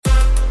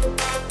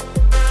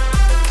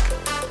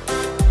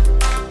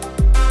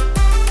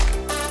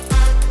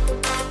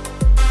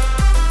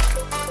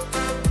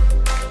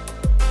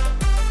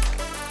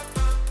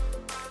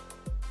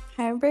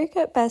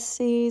Breakup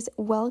besties,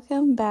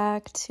 welcome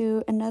back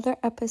to another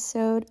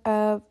episode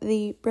of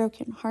the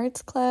Broken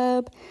Hearts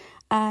Club.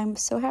 I'm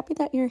so happy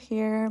that you're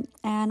here,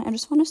 and I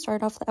just want to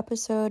start off the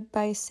episode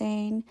by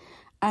saying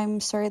I'm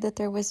sorry that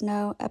there was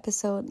no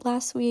episode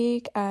last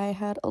week. I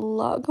had a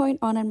lot going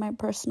on in my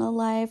personal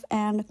life,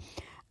 and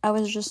I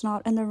was just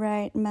not in the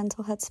right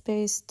mental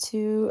headspace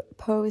to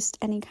post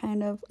any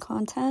kind of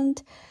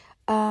content.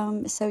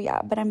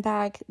 But I'm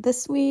back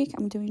this week.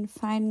 I'm doing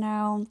fine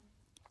now.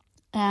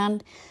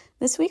 And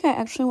this week, I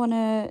actually want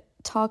to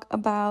talk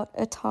about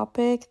a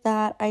topic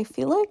that I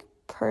feel like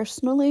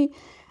personally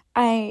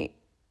I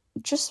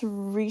just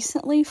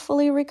recently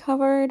fully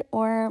recovered,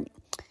 or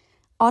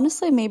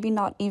honestly, maybe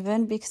not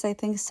even, because I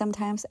think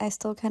sometimes I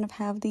still kind of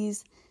have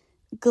these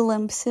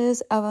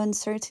glimpses of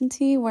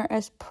uncertainty,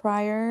 whereas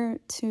prior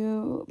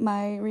to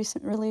my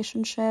recent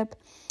relationship,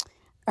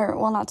 or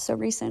well, not so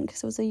recent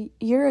because it was a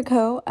year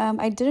ago,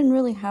 I didn't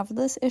really have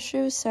this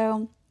issue.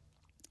 So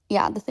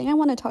yeah, the thing I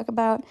want to talk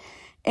about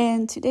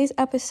in today's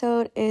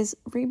episode is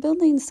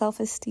rebuilding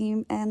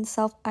self-esteem and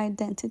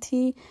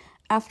self-identity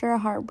after a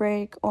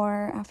heartbreak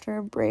or after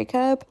a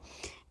breakup.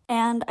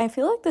 And I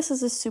feel like this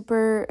is a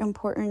super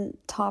important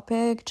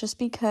topic just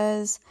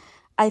because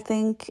I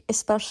think,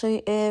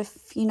 especially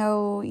if,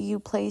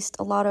 you placed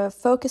a lot of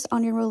focus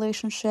on your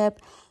relationship,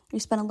 you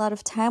spent a lot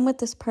of time with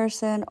this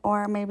person,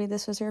 or maybe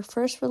this was your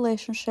first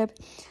relationship,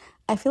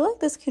 I feel like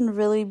this can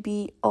really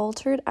be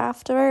altered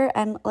after.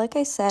 And like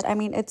I said,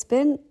 it's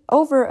been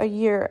over a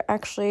year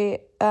actually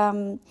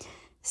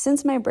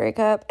since my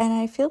breakup, and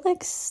I feel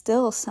like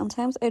still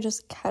sometimes I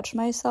just catch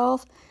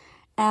myself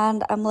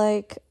and I'm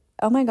like,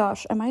 oh my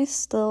gosh, am I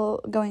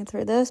still going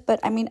through this? But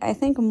I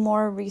think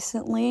more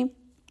recently,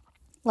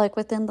 like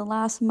within the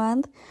last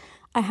month,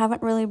 I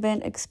haven't really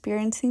been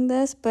experiencing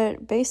this,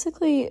 but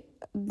basically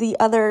the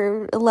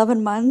other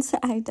 11 months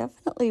I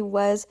definitely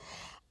was.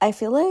 I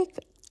feel like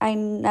I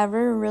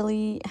never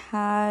really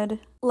had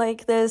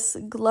like this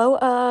glow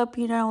up,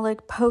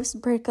 like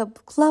post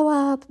breakup glow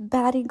up,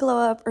 baddie glow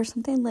up, or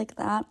something like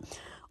that.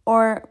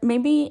 Or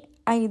maybe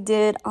I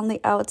did on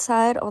the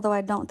outside, although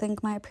I don't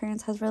think my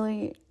appearance has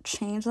really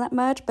changed that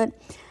much, but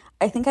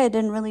I think I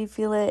didn't really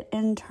feel it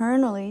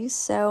internally.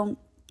 So,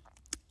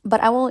 but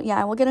I will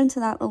get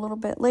into that a little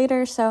bit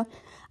later. So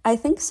I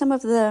think some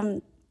of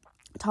the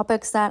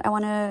topics that I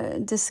want to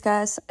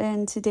discuss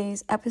in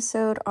today's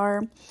episode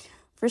are,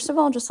 first of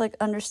all, just like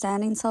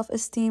understanding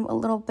self-esteem a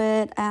little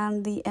bit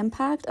and the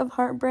impact of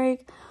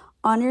heartbreak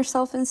on your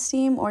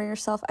self-esteem or your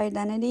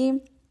self-identity.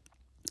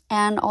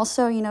 And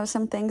also,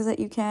 some things that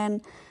you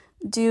can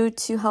do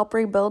to help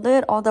rebuild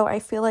it. Although I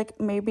feel like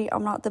maybe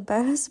I'm not the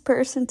best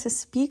person to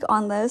speak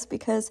on this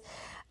because,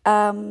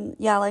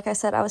 like I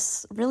said, I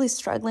was really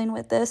struggling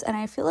with this. And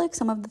I feel like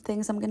some of the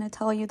things I'm going to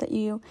tell you that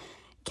you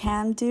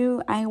can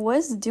do, I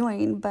was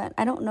doing, but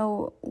I don't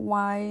know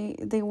why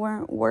they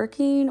weren't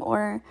working,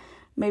 or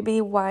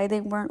maybe why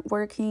they weren't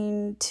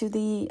working to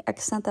the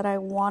extent that I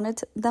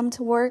wanted them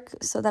to work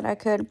so that I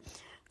could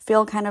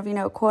feel kind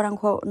of, quote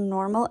unquote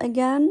normal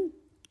again.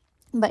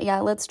 But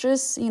yeah, let's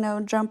just,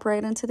 jump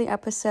right into the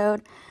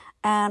episode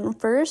and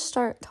first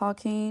start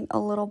talking a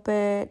little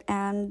bit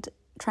and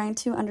trying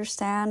to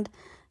understand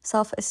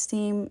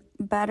self-esteem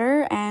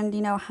better and,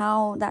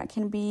 how that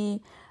can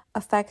be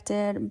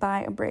affected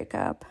by a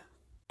breakup.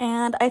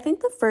 And I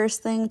think the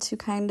first thing to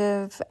kind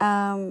of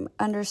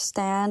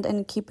understand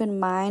and keep in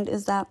mind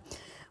is that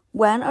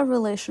when a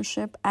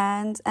relationship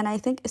ends, and I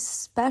think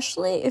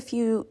especially if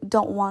you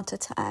don't want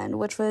it to end,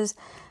 which was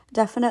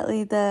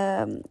definitely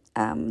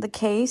the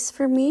case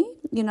for me,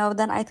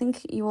 then I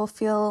think you will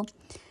feel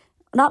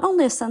not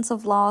only a sense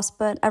of loss,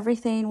 but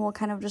everything will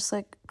kind of just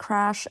like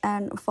crash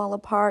and fall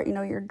apart.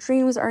 Your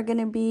dreams are going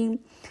to be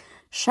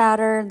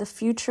shattered. The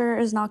future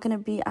is not going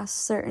to be as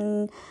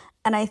certain.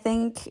 And I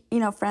think,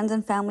 friends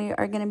and family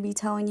are going to be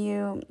telling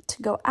you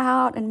to go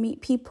out and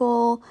meet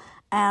people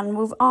and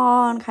move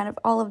on, kind of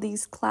all of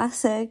these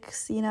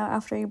classics,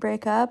 after you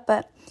break up.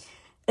 But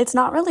it's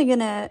not really going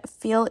to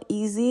feel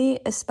easy,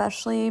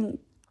 especially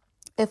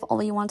if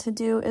all you want to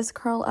do is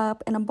curl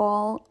up in a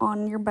ball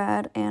on your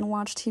bed and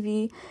watch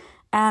TV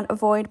and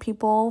avoid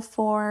people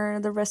for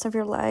the rest of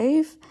your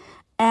life.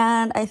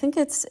 And I think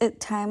it's at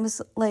times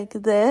like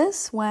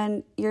this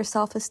when your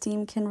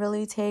self-esteem can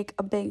really take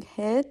a big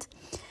hit.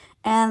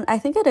 And I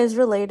think it is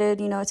related,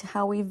 to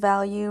how we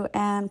value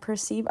and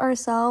perceive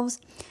ourselves.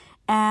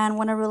 And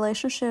when a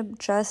relationship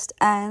just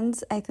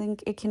ends, I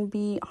think it can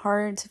be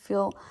hard to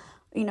feel,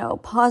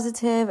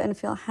 positive and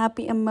feel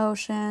happy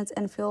emotions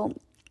and feel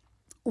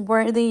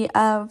worthy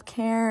of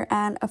care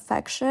and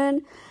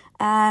affection.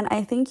 And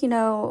I think,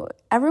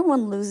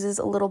 everyone loses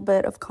a little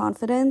bit of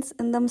confidence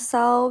in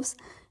themselves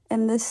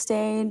in this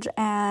stage.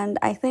 And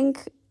I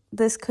think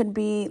this could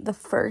be the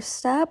first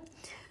step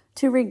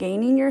to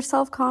regaining your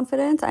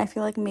self-confidence. I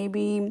feel like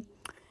maybe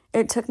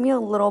it took me a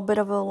little bit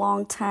of a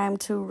long time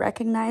to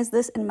recognize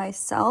this in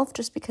myself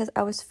just because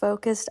I was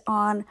focused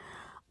on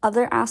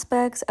other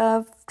aspects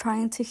of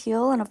trying to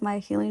heal and of my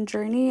healing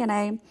journey. And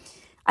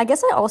I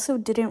guess I also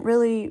didn't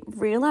really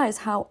realize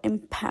how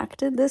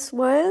impacted this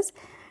was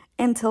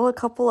until a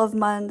couple of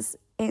months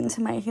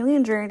into my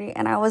healing journey,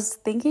 and I was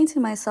thinking to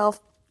myself,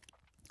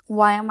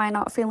 why am I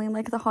not feeling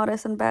like the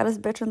hottest and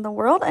baddest bitch in the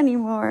world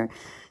anymore?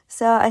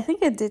 So I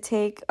think it did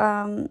take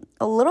a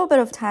little bit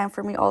of time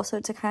for me also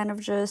to kind of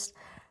just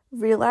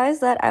realize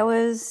that I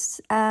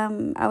was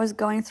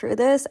going through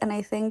this. And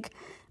I think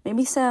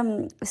maybe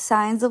some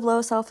signs of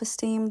low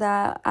self-esteem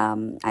that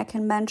I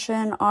can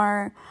mention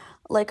are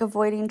like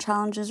avoiding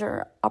challenges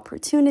or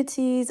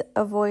opportunities,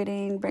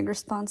 avoiding big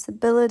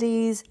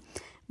responsibilities,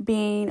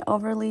 being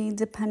overly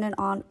dependent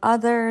on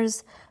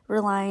others,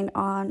 relying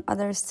on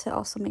others to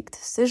also make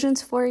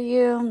decisions for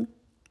you,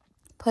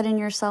 putting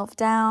yourself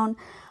down,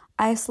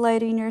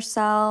 isolating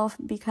yourself,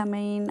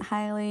 becoming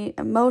highly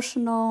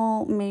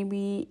emotional,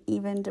 maybe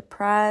even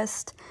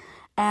depressed.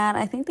 And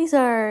I think these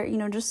are,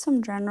 just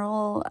some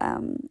general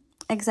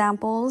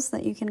examples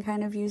that you can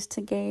kind of use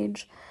to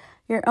gauge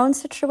your own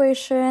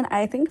situation.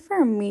 I think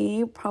for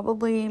me,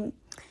 probably,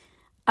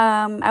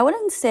 I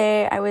wouldn't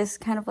say I was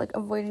kind of like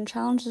avoiding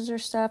challenges or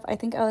stuff. I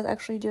think I was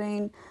actually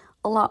doing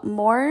a lot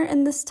more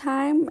in this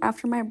time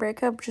after my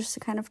breakup just to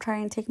kind of try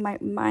and take my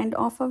mind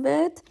off of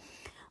it.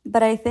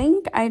 But I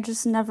think I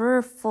just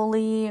never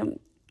fully,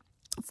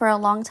 for a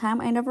long time,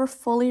 I never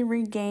fully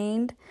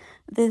regained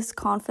this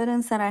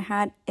confidence that I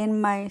had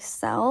in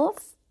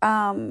myself,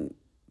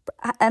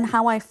 and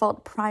how I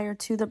felt prior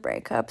to the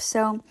breakup.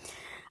 So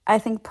I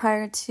think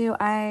prior to,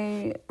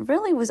 I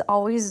really was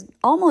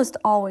almost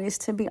always,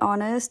 to be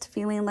honest,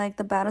 feeling like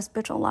the baddest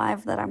bitch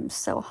alive, that I'm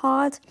so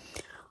hot,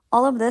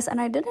 all of this.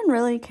 And I didn't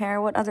really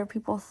care what other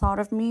people thought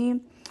of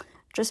me,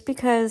 just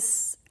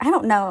because, I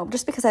don't know,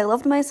 just because I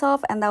loved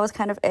myself, and that was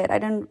kind of it. I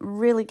didn't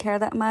really care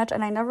that much.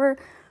 And I never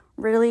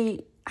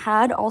really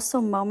had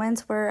also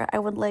moments where I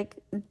would like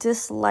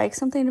dislike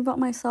something about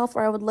myself,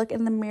 or I would look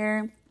in the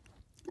mirror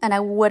and I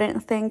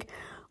wouldn't think,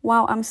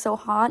 wow, I'm so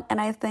hot.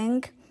 And I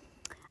think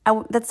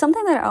that's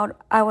something that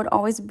I would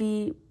always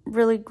be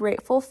really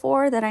grateful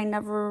for, that I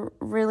never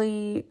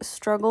really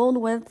struggled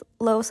with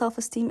low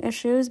self-esteem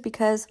issues,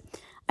 because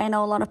I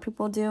know a lot of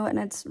people do, and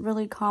it's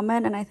really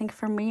common. And I think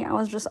for me, I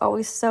was just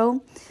always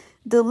so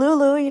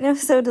delulu,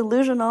 so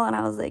delusional. And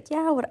I was like,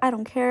 yeah, I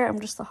don't care. I'm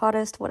just the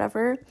hottest,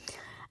 whatever.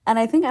 And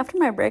I think after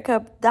my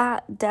breakup,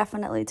 that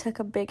definitely took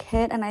a big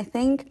hit. And I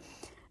think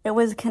it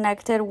was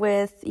connected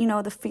with,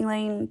 the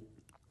feeling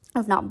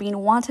of not being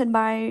wanted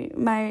by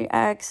my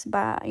ex,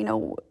 but,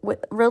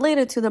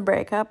 related to the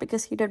breakup,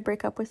 because he did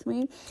break up with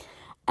me.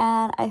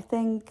 And I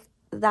think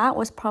that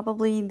was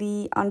probably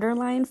the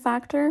underlying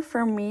factor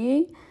for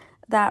me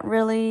that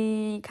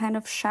really kind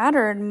of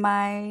shattered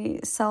my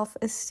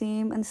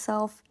self-esteem and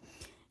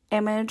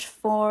self-image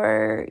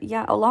for,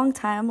 a long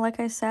time. Like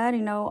I said,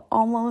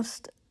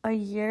 almost a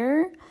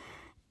year.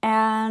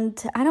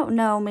 And I don't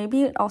know,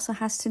 maybe it also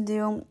has to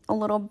do a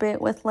little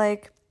bit with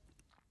like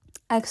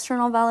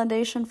external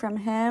validation from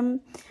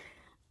him.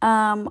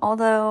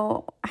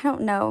 Although I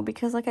don't know,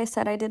 because like I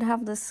said, I did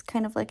have this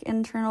kind of like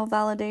internal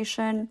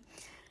validation.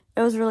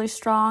 It was really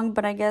strong,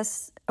 but I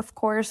guess, of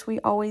course, we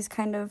always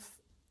kind of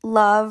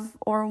love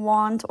or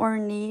want or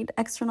need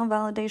external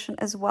validation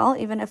as well,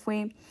 even if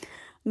we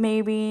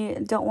maybe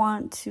don't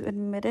want to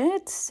admit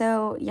it.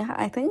 So yeah,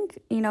 I think,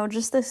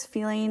 just this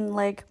feeling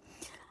like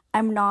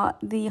I'm not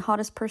the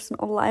hottest person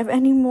alive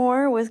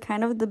anymore was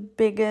kind of the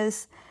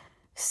biggest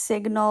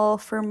signal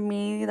for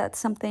me that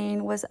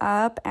something was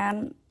up.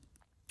 And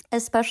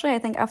especially I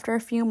think after a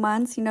few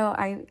months,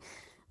 I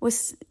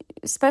was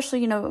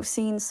especially,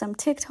 seeing some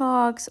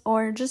TikToks,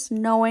 or just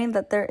knowing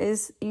that there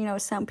is,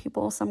 some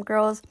people, some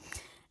girls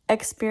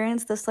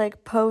experience this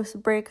like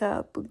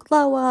post-breakup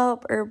glow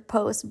up or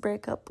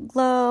post-breakup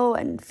glow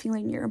and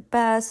feeling your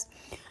best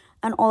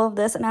and all of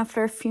this. And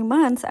after a few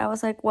months, I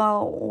was like,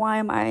 well, why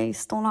am I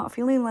still not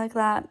feeling like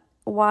that?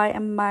 Why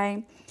am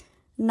I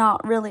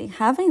not really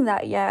having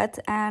that yet?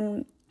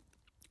 And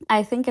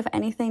I think if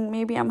anything,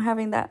 maybe I'm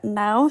having that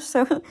now.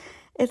 So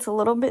it's a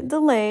little bit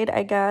delayed,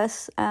 I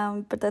guess,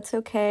 but that's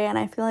okay. And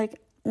I feel like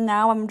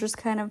now I'm just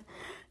kind of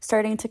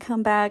starting to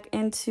come back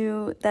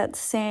into that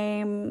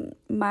same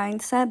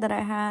mindset that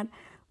I had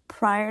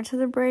prior to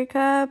the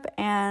breakup.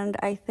 And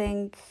I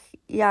think,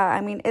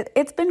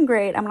 it's been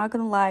great. I'm not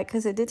going to lie,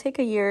 because it did take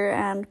a year,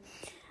 and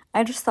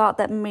I just thought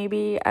that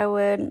maybe I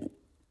would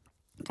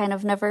kind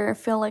of never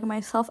feel like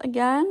myself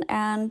again.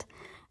 And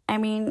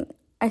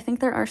I think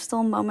there are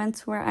still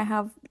moments where I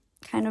have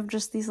kind of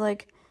just these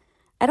like,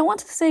 I don't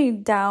want to say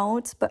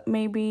doubts, but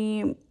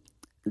maybe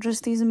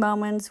just these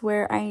moments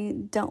where I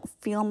don't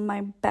feel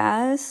my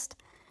best.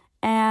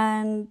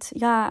 And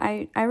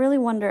I really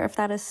wonder if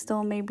that is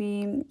still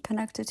maybe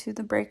connected to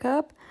the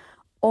breakup,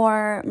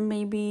 or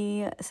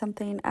maybe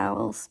something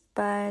else.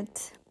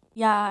 But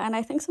and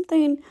I think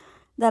something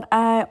that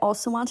I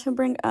also want to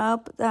bring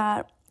up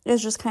that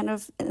is just kind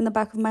of in the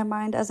back of my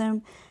mind as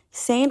I'm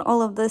saying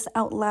all of this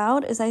out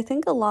loud is, I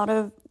think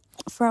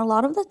for a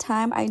lot of the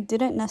time, I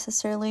didn't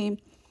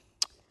necessarily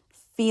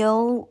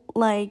feel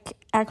like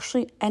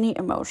actually any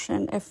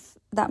emotion, if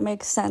that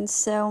makes sense.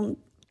 So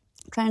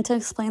trying to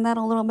explain that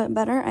a little bit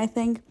better, I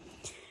think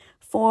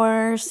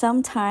for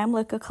some time,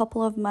 like a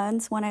couple of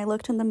months, when I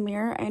looked in the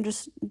mirror, I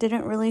just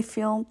didn't really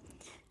feel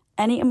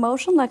any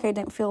emotion. Like, I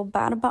didn't feel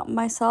bad about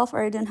myself,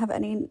 or I didn't have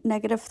any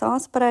negative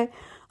thoughts, but I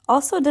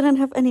also didn't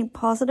have any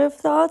positive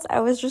thoughts. I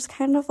was just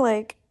kind of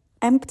like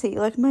empty.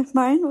 Like, my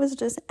mind was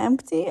just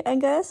empty, I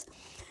guess.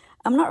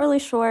 I'm not really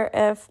sure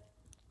if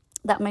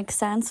that makes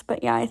sense,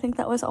 but yeah, I think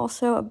that was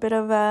also a bit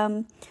of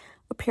a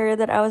period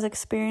that I was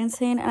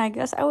experiencing, and I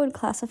guess I would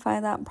classify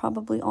that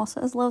probably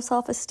also as low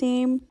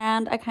self-esteem.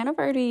 And I kind of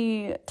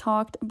already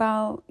talked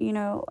about,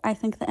 I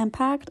think the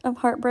impact of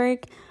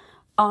heartbreak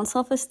on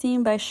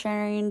self-esteem by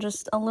sharing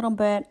just a little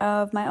bit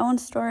of my own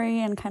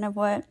story and kind of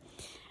what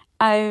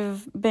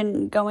I've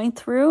been going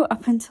through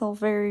up until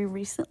very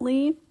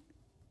recently.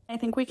 I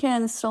think we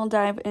can still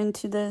dive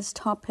into this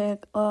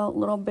topic a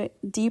little bit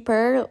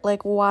deeper,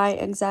 like why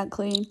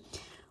exactly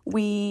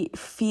we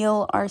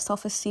feel our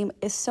self-esteem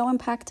is so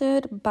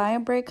impacted by a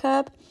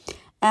breakup.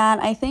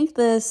 And I think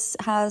this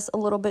has a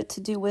little bit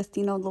to do with,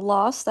 the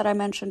loss that I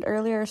mentioned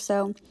earlier.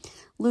 So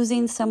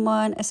losing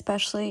someone,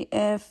 especially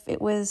if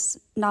it was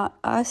not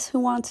us who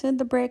wanted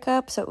the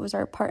breakup, so it was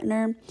our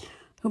partner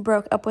who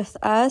broke up with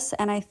us.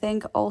 And I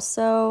think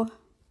also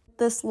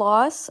this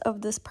loss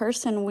of this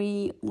person,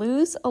 we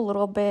lose a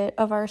little bit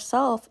of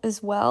ourselves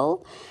as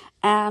well.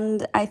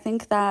 And I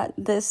think that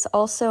this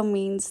also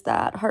means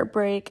that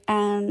heartbreak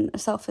and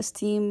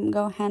self-esteem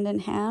go hand in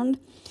hand.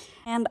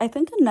 And I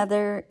think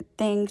another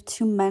thing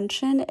to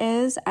mention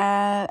is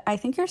I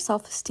think your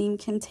self-esteem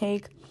can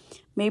take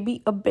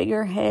maybe a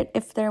bigger hit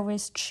if there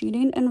was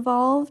cheating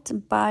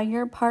involved by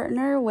your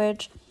partner,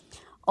 which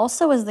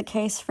also was the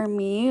case for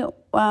me,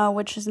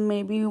 which is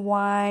maybe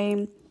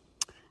why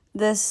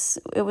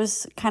it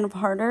was kind of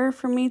harder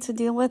for me to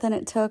deal with, and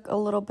it took a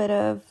little bit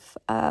of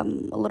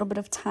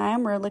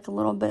time, or like a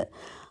little bit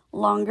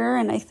longer.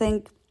 And I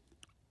think,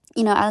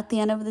 at the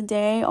end of the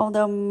day,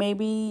 although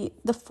maybe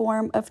the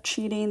form of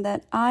cheating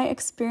that I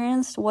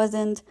experienced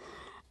wasn't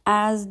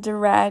as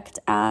direct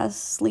as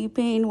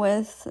sleeping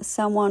with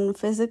someone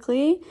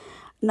physically,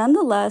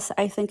 nonetheless,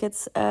 I think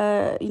it's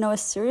a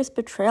serious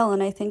betrayal,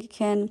 and I think it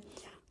can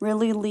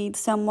really lead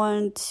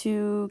someone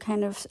to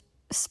kind of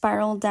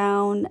spiral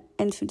down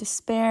into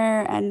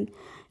despair and,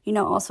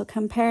 also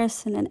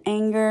comparison and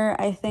anger.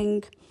 I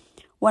think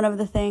one of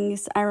the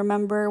things I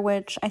remember,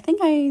 which I think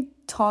I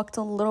talked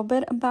a little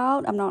bit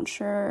about, I'm not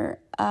sure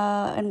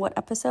in what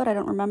episode, I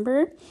don't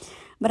remember,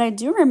 but I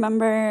do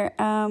remember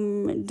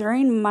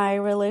during my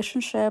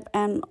relationship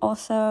and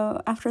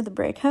also after the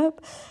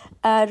breakup,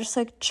 just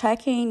like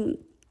checking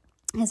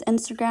his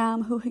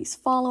Instagram, who he's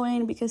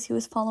following, because he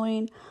was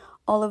following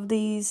all of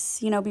these,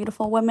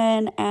 beautiful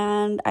women.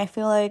 And I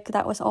feel like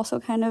that was also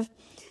kind of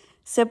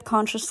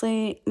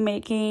subconsciously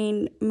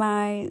making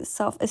my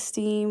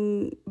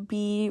self-esteem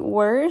be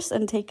worse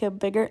and take a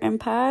bigger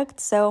impact.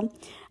 So,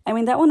 I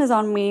mean, that one is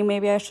on me.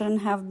 Maybe I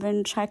shouldn't have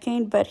been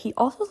checking, but he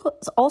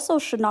also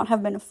should not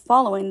have been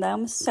following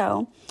them.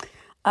 So,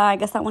 I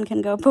guess that one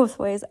can go both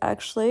ways,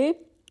 actually.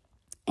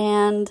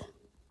 And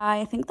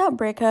I think that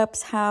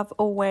breakups have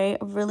a way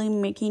of really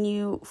making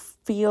you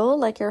feel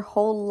like your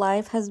whole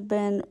life has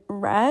been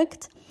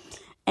wrecked.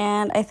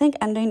 And I think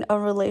ending a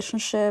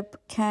relationship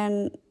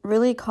can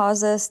really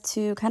cause us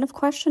to kind of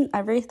question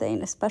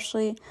everything,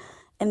 especially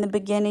in the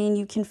beginning.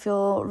 You can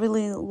feel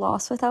really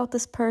lost without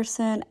this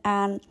person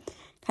and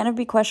kind of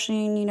be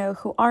questioning,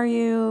 who are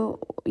you?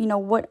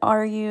 What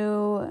are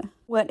you?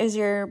 What is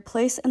your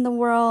place in the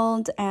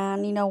world?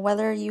 And,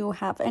 whether you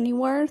have any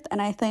worth.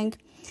 And I think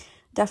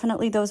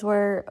definitely those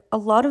were a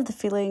lot of the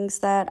feelings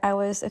that I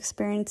was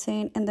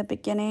experiencing in the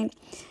beginning.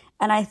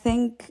 And I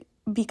think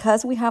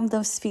because we have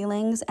those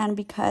feelings, and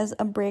because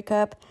a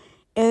breakup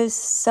is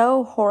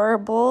so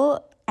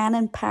horrible and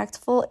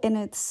impactful in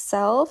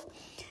itself,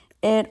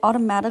 it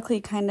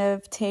automatically kind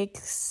of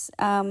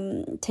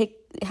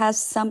has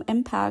some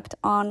impact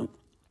on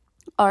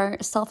our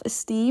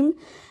self-esteem.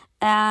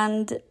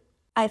 And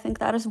I think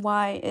that is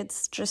why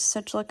it's just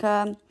such like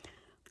a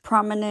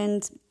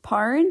prominent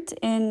part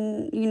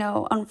in,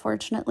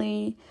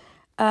 unfortunately,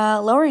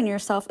 lowering your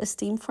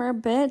self-esteem for a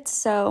bit.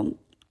 So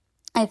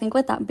I think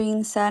with that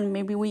being said,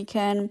 maybe we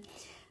can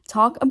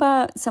talk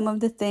about some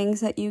of the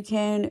things that you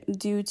can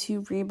do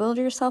to rebuild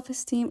your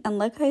self-esteem. And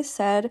like I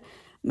said,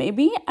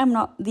 maybe I'm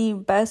not the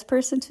best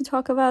person to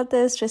talk about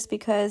this, just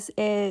because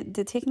it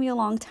did take me a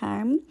long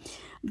time.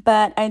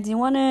 But I do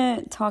want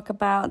to talk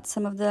about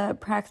some of the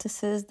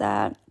practices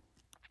that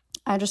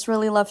I just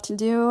really love to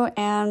do,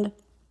 and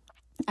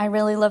I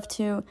really love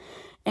to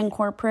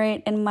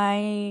incorporate in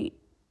my,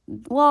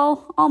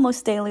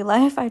 almost daily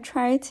life. I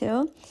try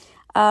to,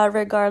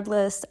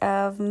 regardless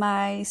of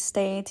my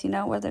state,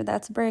 whether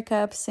that's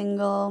breakup,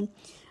 single.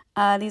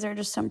 These are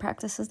just some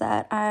practices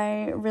that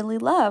I really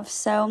love.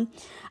 So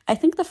I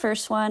think the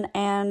first one,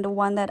 and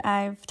one that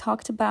I've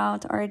talked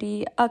about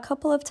already a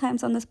couple of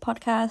times on this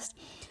podcast,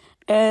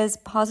 is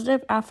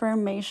positive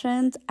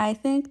affirmations. I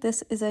think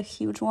this is a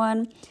huge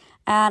one.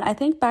 And I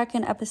think back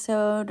in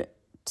episode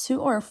 2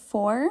 or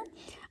 4,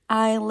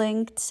 I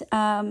linked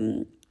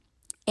a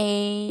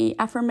a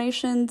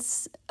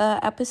affirmations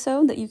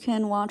episode that you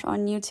can watch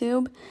on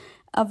YouTube,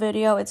 a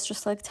video. It's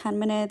just like 10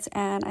 minutes,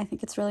 and I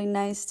think it's really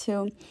nice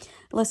to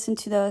listen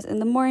to those in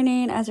the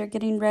morning as you're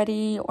getting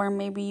ready, or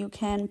maybe you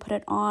can put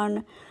it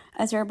on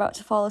as you're about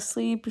to fall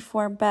asleep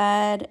before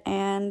bed.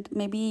 And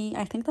maybe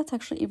I think that's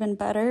actually even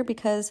better,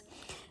 because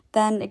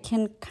then it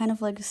can kind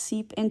of like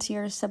seep into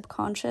your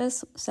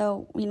subconscious,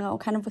 so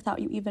kind of without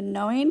you even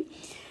knowing.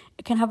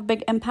 It can have a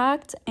big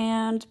impact.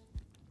 And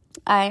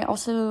I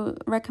also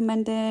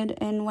recommended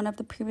in one of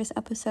the previous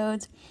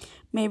episodes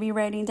maybe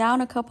writing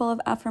down a couple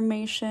of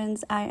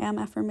affirmations. I am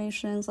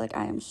affirmations like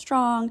I am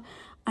strong,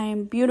 I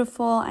am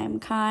beautiful, I am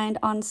kind,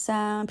 on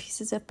some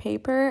pieces of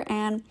paper,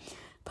 and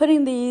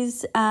putting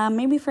these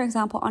maybe, for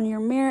example, on your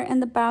mirror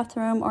in the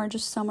bathroom, or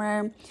just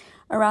somewhere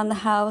around the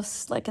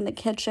house, like in the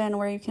kitchen,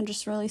 where you can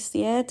just really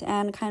see it,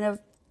 and kind of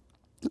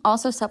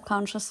also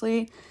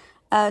subconsciously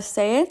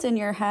say it in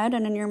your head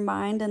and in your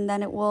mind, and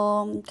then it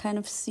will kind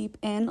of seep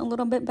in a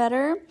little bit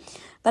better.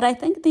 But I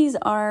think these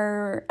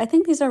are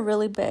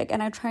really big,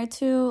 and I try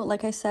to,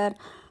 like I said,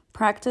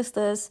 practice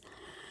this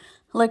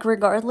like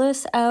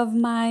regardless of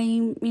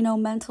my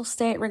mental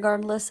state,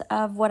 regardless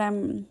of what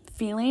I'm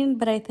feeling.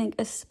 But I think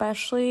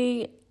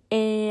especially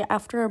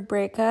after a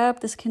breakup,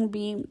 this can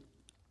be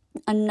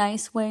a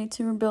nice way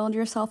to rebuild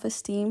your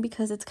self-esteem,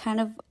 because it's kind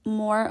of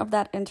more of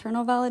that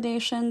internal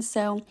validation.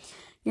 So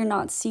you're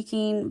not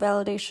seeking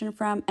validation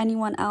from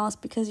anyone else,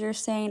 because you're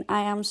saying,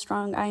 I am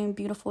strong, I am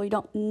beautiful. You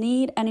don't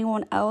need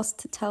anyone else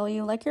to tell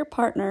you, like your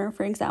partner,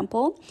 for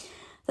example,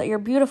 that you're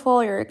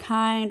beautiful, you're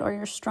kind, or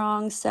you're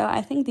strong. So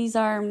I think these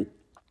are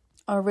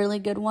a really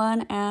good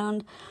one,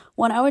 and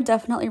one I would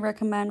definitely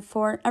recommend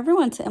for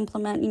everyone to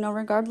implement,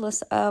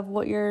 regardless of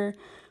what you're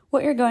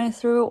going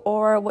through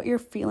or what you're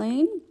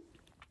feeling.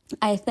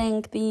 I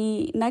think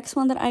the next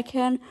one that I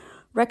can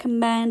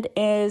recommend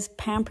is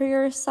pamper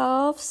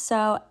yourself.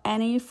 So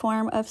any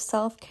form of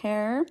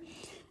self-care.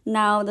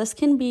 Now, this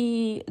can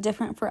be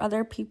different for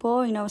other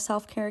people.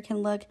 Self-care can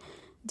look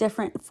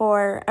different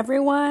for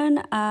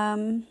everyone.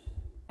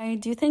 I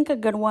do think a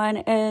good one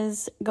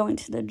is going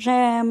to the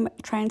gym,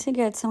 trying to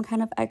get some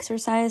kind of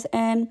exercise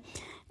in.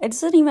 It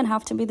doesn't even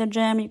have to be the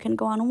gym. You can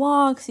go on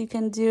walks, you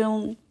can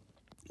do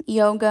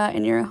yoga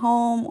in your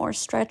home, or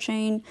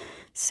stretching.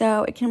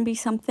 So it can be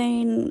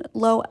something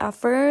low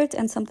effort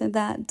and something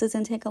that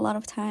doesn't take a lot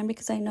of time,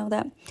 because I know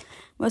that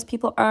most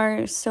people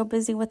are so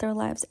busy with their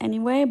lives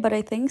anyway. But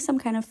I think some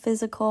kind of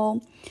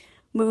physical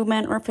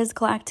movement or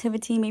physical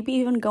activity, maybe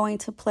even going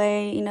to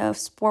play,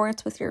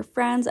 sports with your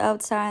friends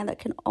outside, that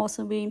can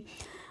also be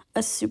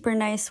a super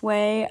nice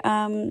way.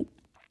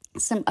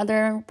 Some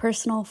other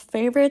personal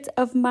favorites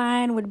of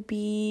mine would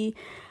be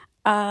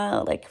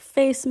like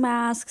face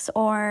masks,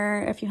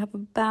 or if you have a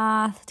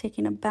bath,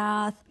 taking a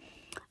bath.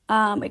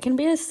 It can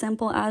be as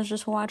simple as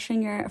just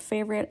watching your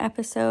favorite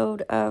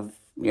episode of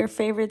your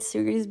favorite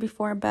series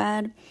before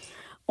bed,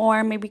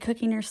 or maybe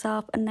cooking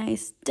yourself a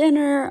nice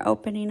dinner,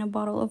 opening a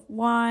bottle of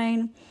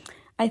wine.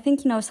 I think,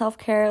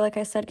 self-care, like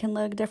I said, can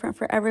look different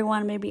for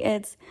everyone. Maybe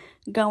it's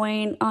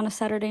going on a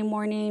Saturday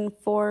morning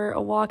for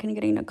a walk and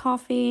getting a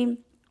coffee.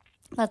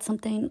 That's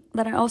something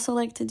that I also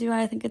like to do.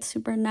 I think it's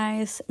super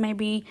nice.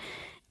 Maybe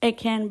it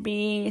can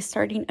be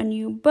starting a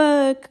new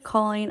book,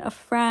 calling a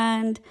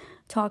friend,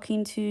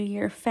 talking to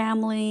your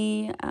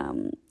family,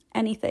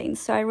 anything.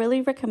 So I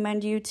really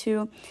recommend you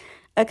to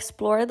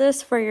explore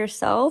this for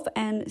yourself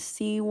and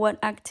see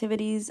what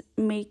activities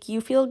make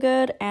you feel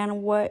good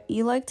and what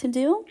you like to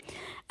do.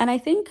 And I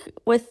think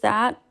with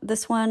that,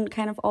 this one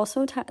kind of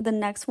also, the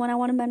next one I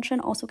want to mention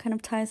also kind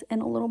of ties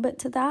in a little bit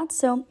to that.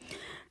 So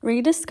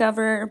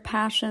rediscover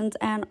passions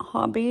and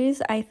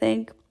hobbies. I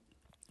think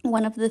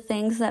one of the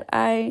things that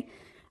I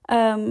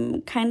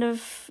kind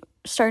of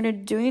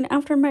started doing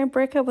after my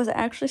breakup was I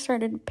actually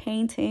started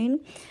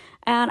painting.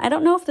 And I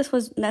don't know if this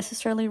was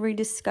necessarily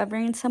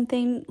rediscovering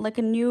something, like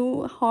a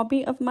new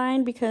hobby of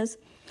mine, because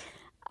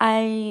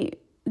I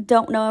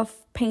don't know if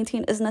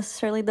painting is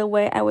necessarily the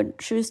way I would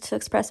choose to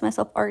express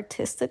myself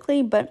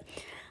artistically. But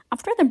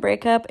after the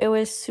breakup, it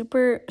was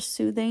super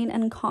soothing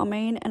and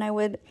calming, and I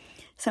would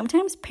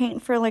sometimes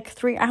paint for like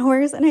 3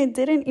 hours, and I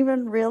didn't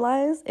even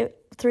realize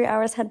 3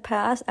 hours had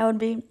passed. I would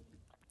be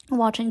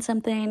watching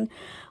something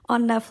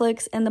on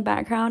Netflix in the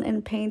background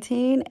and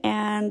painting,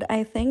 and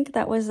I think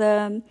that was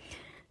a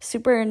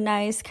super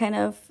nice kind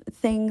of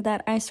thing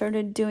that I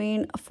started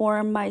doing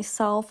for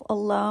myself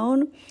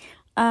alone.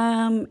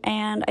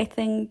 And I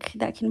think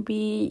that can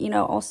be,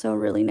 also a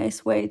really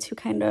nice way to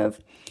kind of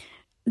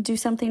do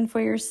something for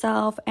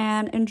yourself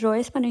and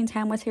enjoy spending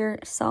time with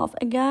yourself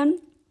again,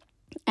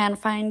 and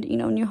find,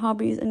 new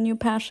hobbies and new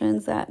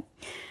passions that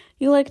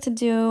you like to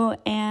do.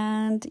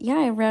 And yeah,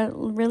 I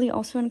really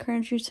also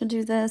encourage you to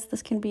do this.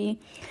 This can be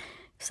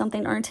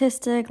something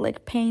artistic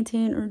like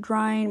painting or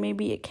drawing.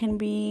 Maybe it can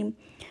be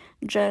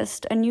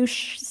just a new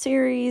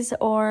series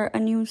or a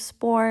new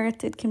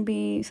sport. It can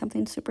be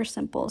something super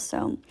simple.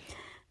 So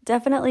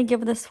definitely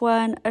give this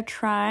one a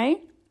try.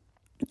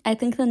 I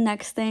think the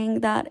next thing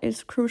that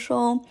is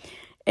crucial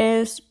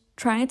is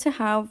trying to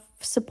have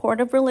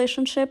supportive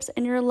relationships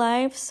in your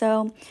life.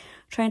 So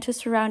trying to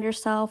surround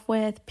yourself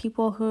with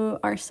people who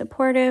are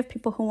supportive,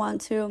 people who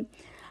want to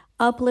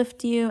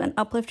uplift you and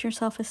uplift your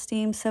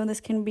self-esteem. So this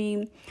can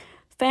be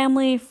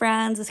family,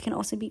 friends. This can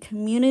also be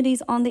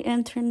communities on the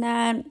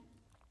internet.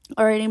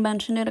 Already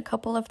mentioned it a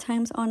couple of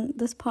times on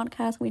this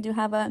podcast. We do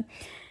have a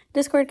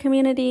Discord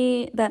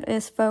community that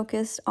is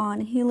focused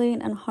on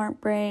healing and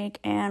heartbreak,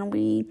 and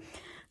we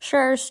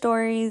share our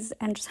stories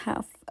and just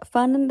have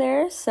fun in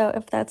there. So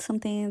if that's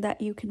something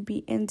that you could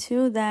be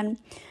into, then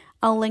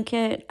I'll link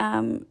it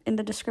in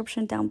the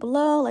description down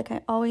below, like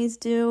I always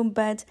do.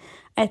 But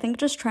I think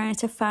just trying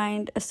to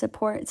find a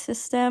support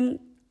system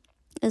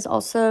is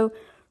also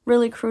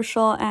really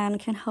crucial and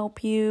can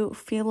help you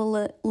feel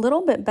a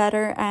little bit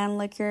better and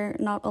like you're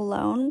not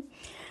alone.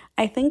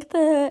 I think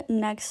the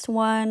next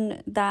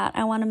one that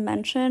I want to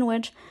mention,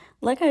 which,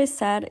 like I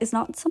said, is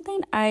not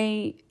something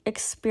I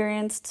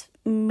experienced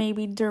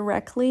maybe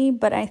directly,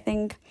 but I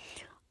think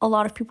a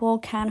lot of people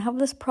can have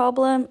this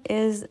problem,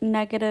 is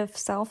negative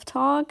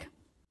self-talk.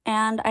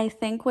 And I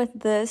think with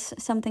this,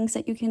 some things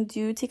that you can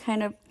do to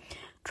kind of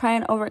try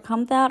and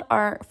overcome that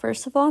are,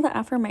 first of all, the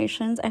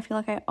affirmations. I feel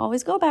like I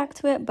always go back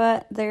to it,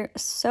 but they're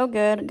so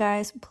good,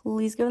 guys.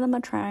 Please give them a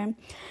try.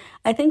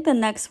 I think the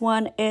next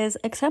one is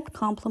accept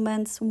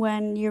compliments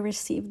when you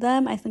receive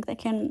them. I think that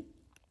can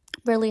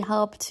really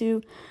help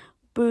to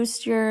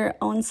boost your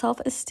own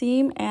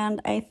self-esteem. And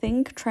I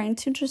think trying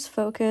to just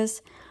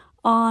focus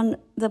on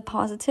the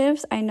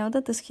positives. I know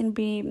that this can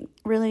be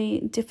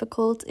really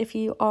difficult if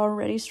you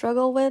already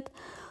struggle with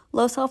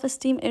low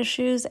self-esteem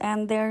issues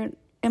and they're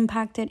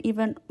impacted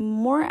even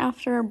more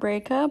after a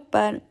breakup,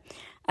 but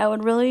I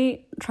would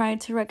really try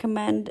to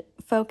recommend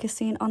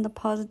focusing on the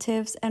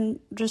positives and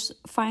just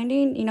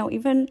finding,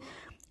 even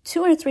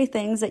 2 or 3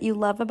 things that you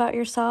love about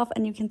yourself,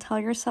 and you can tell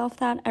yourself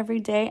that every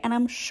day. And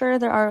I'm sure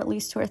there are at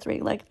least 2 or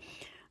 3. Like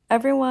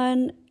every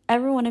one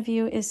of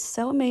you is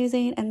so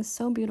amazing and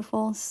so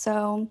beautiful.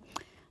 So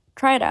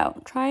try it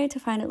out. Try to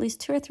find at least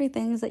 2 or 3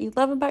 things that you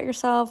love about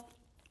yourself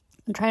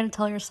and try to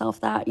tell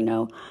yourself that,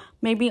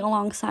 maybe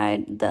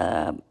alongside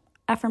the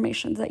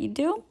affirmations that you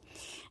do.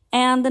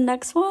 And the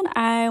next one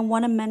I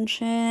want to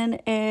mention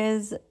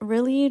is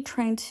really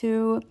trying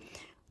to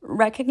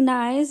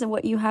recognize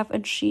what you have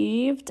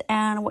achieved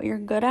and what you're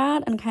good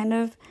at, and kind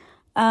of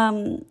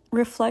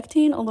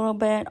reflecting a little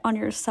bit on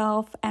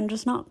yourself and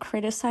just not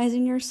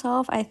criticizing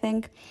yourself. I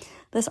think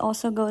this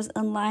also goes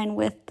in line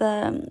with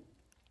the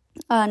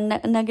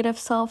negative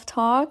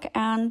self-talk,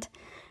 and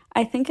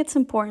I think it's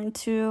important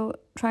to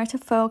try to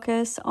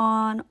focus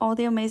on all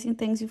the amazing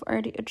things you've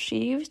already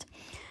achieved.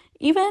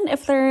 Even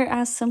if they're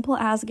as simple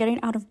as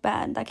getting out of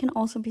bed, that can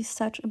also be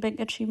such a big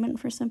achievement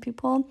for some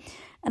people.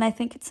 And I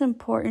think it's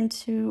important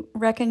to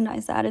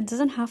recognize that. It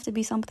doesn't have to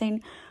be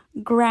something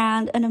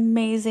grand and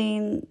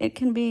amazing. It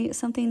can be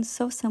something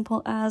so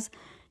simple as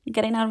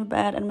getting out of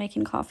bed and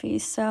making coffee.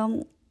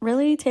 So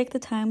really take the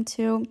time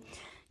to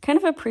kind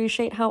of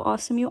appreciate how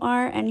awesome you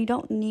are, and you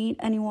don't need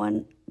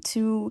anyone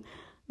to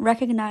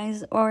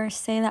recognize or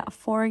say that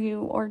for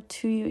you or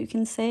to you. You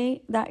can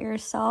say that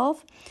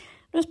yourself,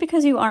 just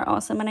because you are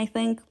awesome. And I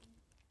think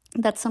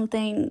that's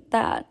something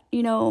that,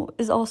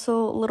 is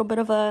also a little bit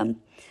of a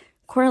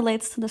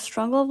correlates to the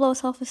struggle of low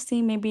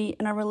self-esteem. Maybe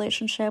in a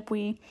relationship,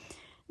 we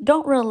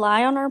don't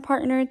rely on our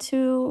partner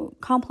to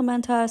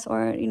compliment us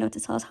or, to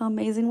tell us how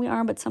amazing we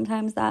are. But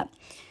sometimes that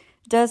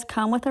does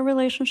come with a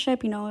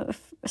relationship,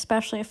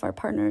 especially if our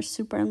partner is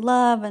super in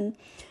love and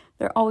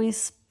they're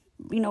always,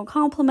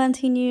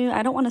 complimenting you.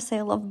 I don't want to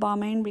say love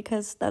bombing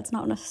because that's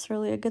not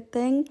necessarily a good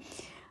thing.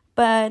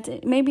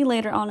 But maybe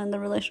later on in the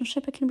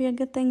relationship, it can be a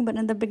good thing. But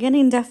in the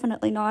beginning,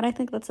 definitely not. I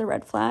think that's a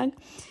red flag.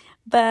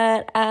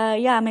 But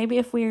maybe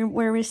if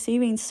we're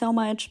receiving so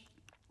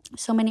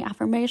many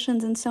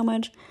affirmations and so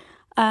much,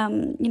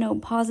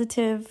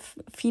 positive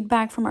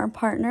feedback from our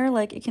partner,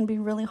 like it can be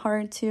really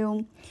hard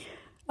to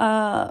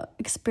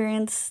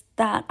experience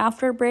that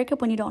after a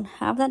breakup when you don't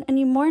have that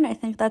anymore. And I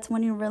think that's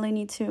when you really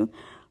need to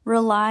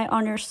rely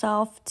on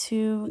yourself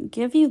to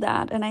give you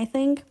that. And I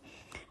think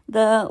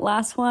the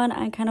last one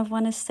I kind of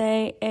want to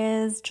say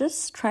is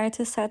just try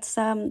to set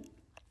some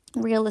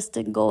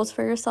realistic goals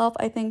for yourself.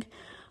 I think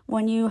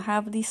when you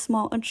have these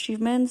small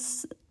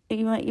achievements,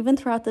 even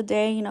throughout the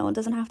day, it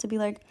doesn't have to be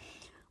like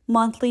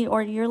monthly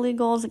or yearly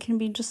goals. It can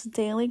be just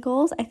daily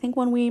goals. I think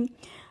when we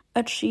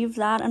achieve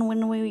that and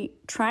when we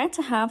try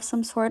to have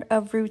some sort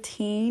of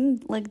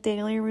routine, like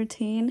daily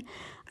routine,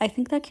 I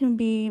think that can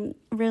be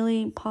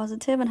really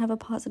positive and have a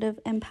positive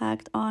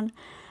impact on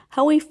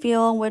how we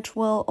feel, which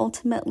will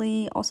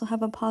ultimately also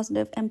have a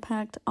positive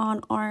impact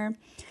on our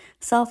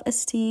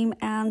self-esteem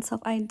and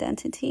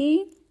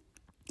self-identity.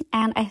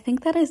 And I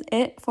think that is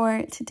it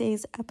for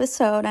today's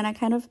episode. And I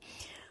kind of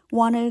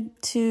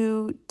wanted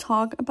to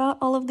talk about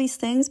all of these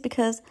things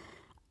because,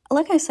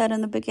 like I said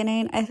in the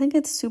beginning, I think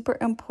it's super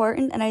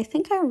important. And I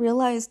think I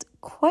realized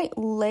quite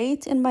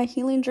late in my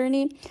healing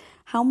journey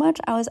how much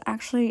I was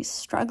actually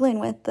struggling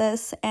with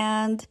this.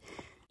 And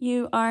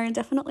you are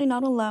definitely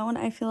not alone.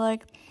 I feel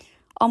like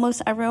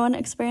almost everyone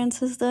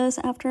experiences this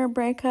after a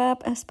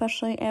breakup,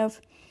 especially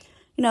if,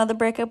 the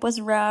breakup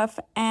was rough.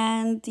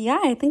 And yeah,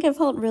 I think it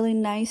felt really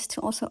nice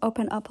to also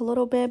open up a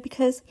little bit,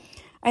 because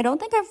I don't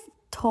think I've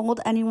told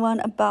anyone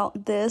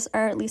about this,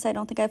 or at least I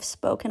don't think I've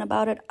spoken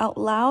about it out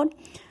loud.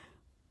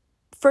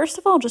 First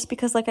of all, just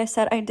because, like I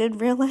said, I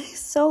did realize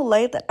so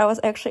late that I was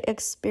actually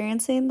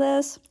experiencing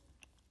this.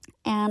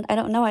 And I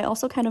don't know, I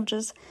also kind of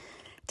just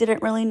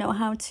didn't really know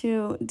how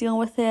to deal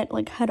with it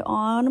like head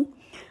on.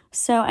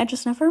 So I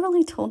just never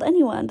really told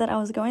anyone that I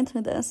was going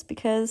through this,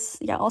 because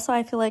yeah, also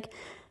I feel like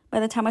by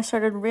the time I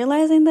started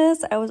realizing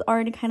this, I was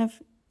already kind of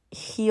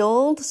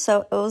healed.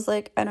 So it was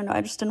like, I don't know,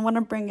 I just didn't want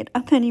to bring it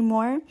up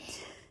anymore.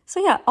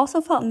 So yeah,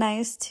 also felt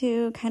nice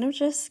to kind of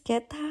just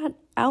get that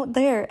out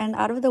there and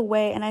out of the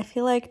way. And I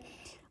feel like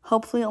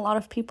hopefully a lot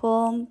of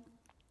people,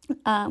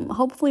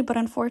 but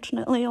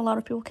unfortunately a lot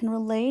of people can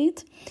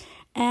relate.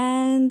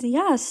 And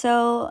yeah,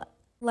 so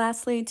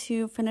lastly,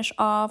 to finish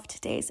off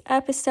today's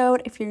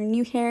episode, if you're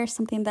new here,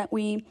 something that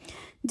we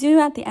do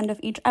at the end of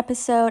each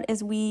episode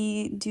is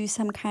we do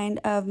some kind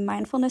of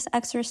mindfulness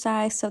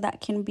exercise. So that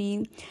can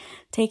be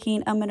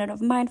taking a minute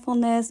of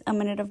mindfulness, a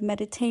minute of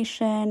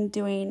meditation,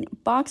 doing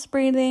box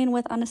breathing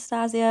with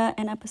Anastasia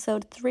in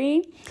episode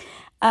 3.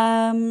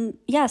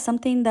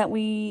 Something that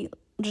we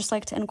just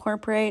like to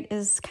incorporate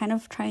is kind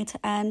of trying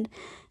to end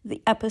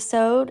the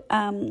episode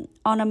on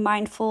a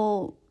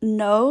mindful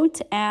note.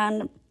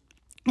 And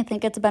I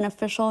think it's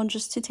beneficial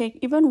just to take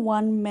even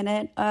 1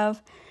 minute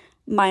of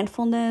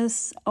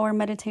mindfulness or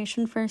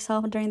meditation for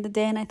yourself during the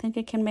day, and I think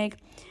it can make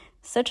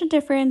such a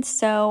difference.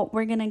 So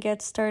we're gonna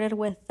get started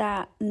with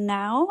that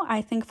now.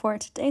 I think for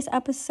today's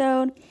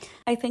episode,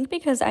 I think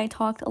because I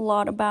talked a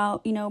lot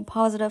about,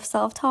 positive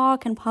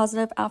self-talk and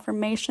positive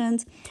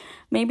affirmations,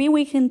 maybe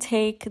we can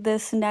take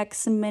this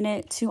next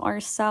minute to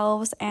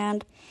ourselves,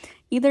 and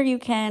either you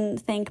can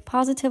think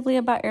positively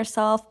about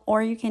yourself,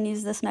 or you can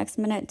use this next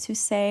minute to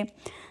say,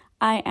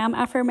 I am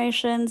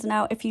affirmations.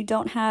 Now, if you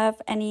don't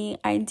have any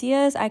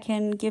ideas, I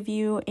can give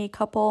you a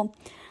couple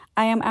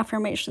I am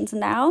affirmations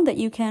now that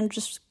you can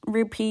just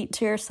repeat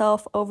to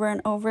yourself over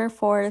and over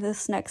for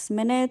this next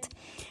minute.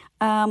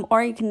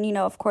 Or you can,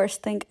 of course,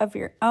 think of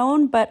your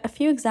own. But a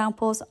few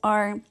examples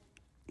are,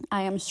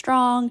 I am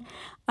strong,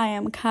 I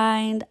am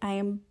kind, I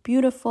am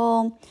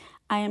beautiful,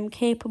 I am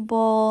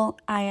capable,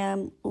 I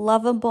am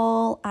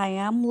lovable, I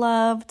am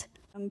loved,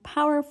 I'm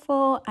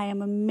powerful, I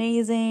am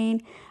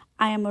amazing,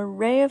 I am a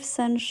ray of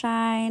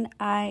sunshine,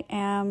 I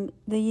am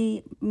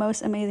the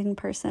most amazing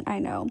person I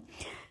know.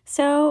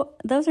 So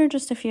those are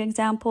just a few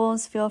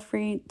examples. Feel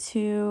free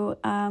to,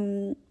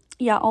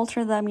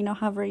 alter them,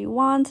 however you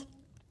want,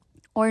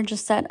 or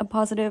just set a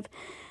positive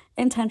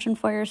intention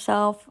for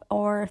yourself,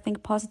 or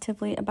think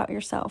positively about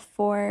yourself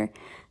for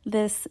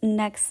this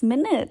next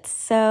minute.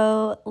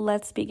 So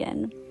let's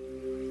begin.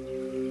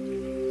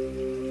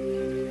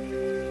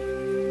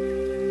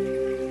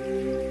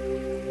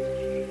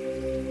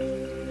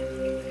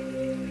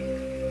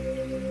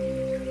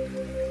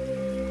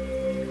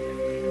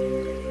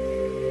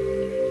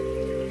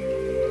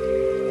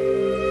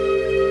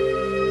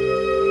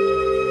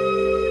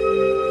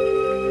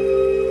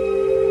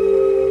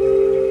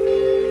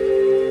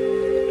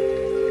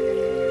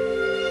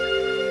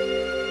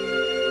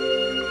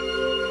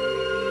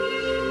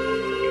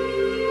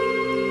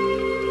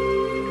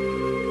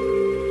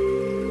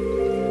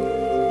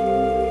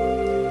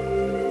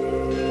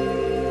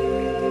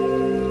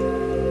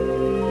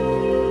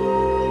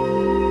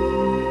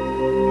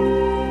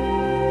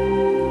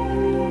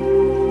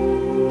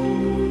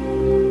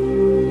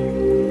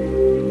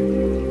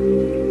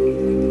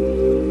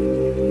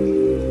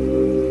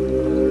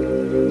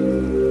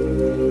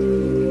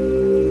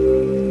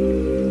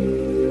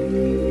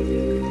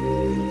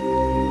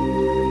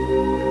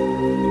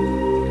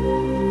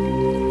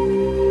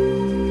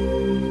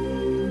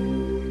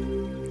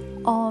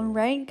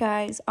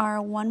 Guys,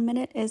 our 1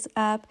 minute is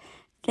up.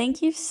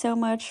 Thank you so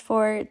much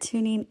for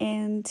tuning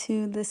in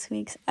to this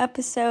week's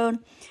episode.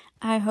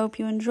 I hope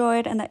you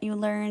enjoyed and that you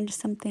learned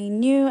something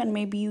new, and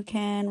maybe you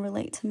can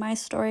relate to my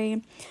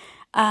story.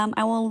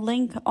 I will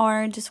link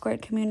our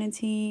Discord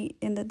community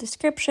in the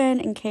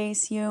description in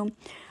case you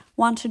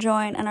want to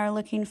join and are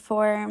looking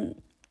for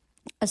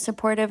a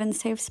supportive and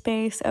safe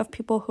space of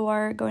people who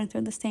are going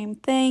through the same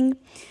thing.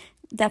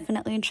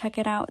 Definitely check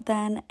it out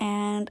then,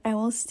 and I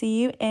will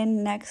see you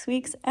in next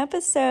week's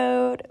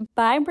episode.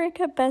 Bye,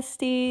 Breakup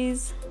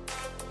besties.